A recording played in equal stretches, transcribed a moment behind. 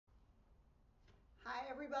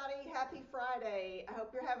everybody. Happy Friday. I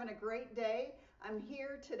hope you're having a great day. I'm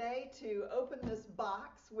here today to open this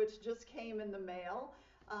box, which just came in the mail.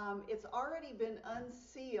 It's already been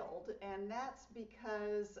unsealed, and that's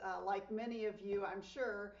because, like many of you, I'm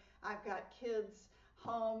sure, I've got kids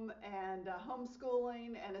home and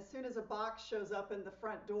homeschooling, and as soon as a box shows up in the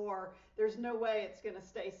front door, there's no way it's going to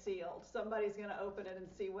stay sealed. Somebody's going to open it and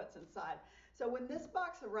see what's inside. So when this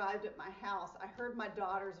box arrived at my house, I heard my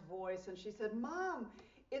daughter's voice, and she said, "Mom,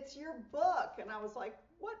 it's your book." And I was like,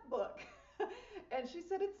 "What book?" And she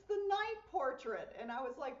said, "It's the night portrait." And I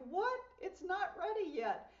was like, "What? It's not ready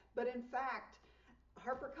yet." But in fact,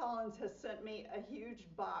 HarperCollins has sent me a huge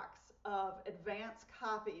box of advanced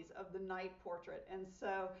copies of the night portrait. And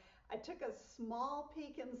so I took a small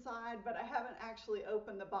peek inside, but I haven't actually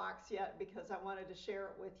opened the box yet because I wanted to share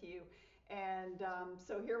it with you. And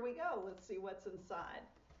so here we go. Let's see what's inside.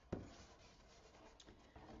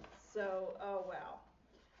 So, oh wow.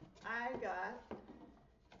 I got,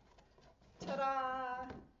 ta-da!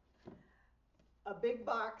 A big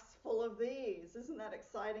box full of these. Isn't that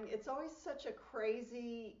exciting? It's always such a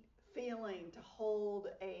crazy feeling to hold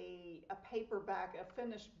a paperback, a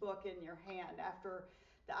finished book in your hand after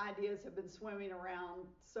the ideas have been swimming around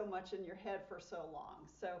so much in your head for so long.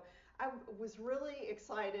 So I was really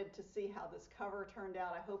excited to see how this cover turned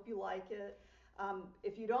out. I hope you like it.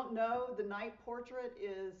 If you don't know, The Night Portrait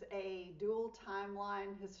is a dual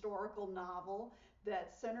timeline historical novel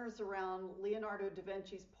that centers around Leonardo da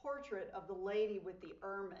Vinci's portrait of the lady with the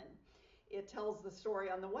ermine. It tells the story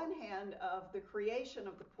on the one hand of the creation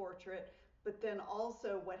of the portrait, but then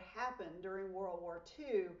also what happened during World War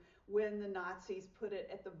II when the Nazis put it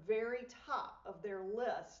at the very top of their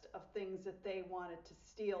list of things that they wanted to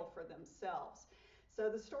steal for themselves. So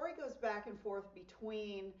the story goes back and forth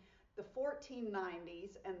between the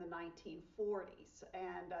 1490s and the 1940s.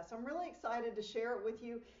 And so I'm really excited to share it with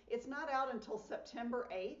you. It's not out until September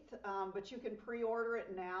 8th, but you can pre-order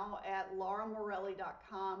it now at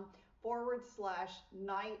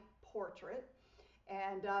lauramorelli.com/night portrait.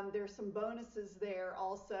 And there's some bonuses there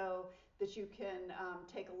also that you can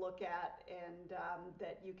take a look at and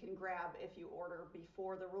that you can grab if you order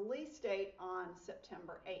before the release date on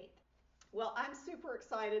September 8th. Well, I'm super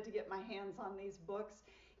excited to get my hands on these books.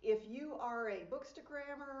 If you are a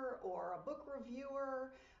bookstagrammer or a book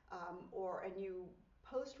reviewer and you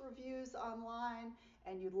post reviews online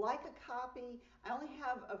and you'd like a copy, I only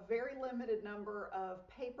have a very limited number of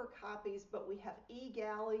paper copies, but we have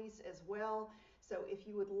e-galleys as well. So if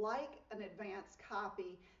you would like an advanced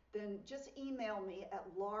copy, then just email me at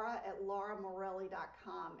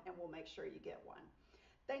laura@lauramorelli.com and we'll make sure you get one.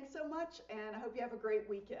 Thanks so much, and I hope you have a great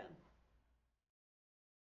weekend.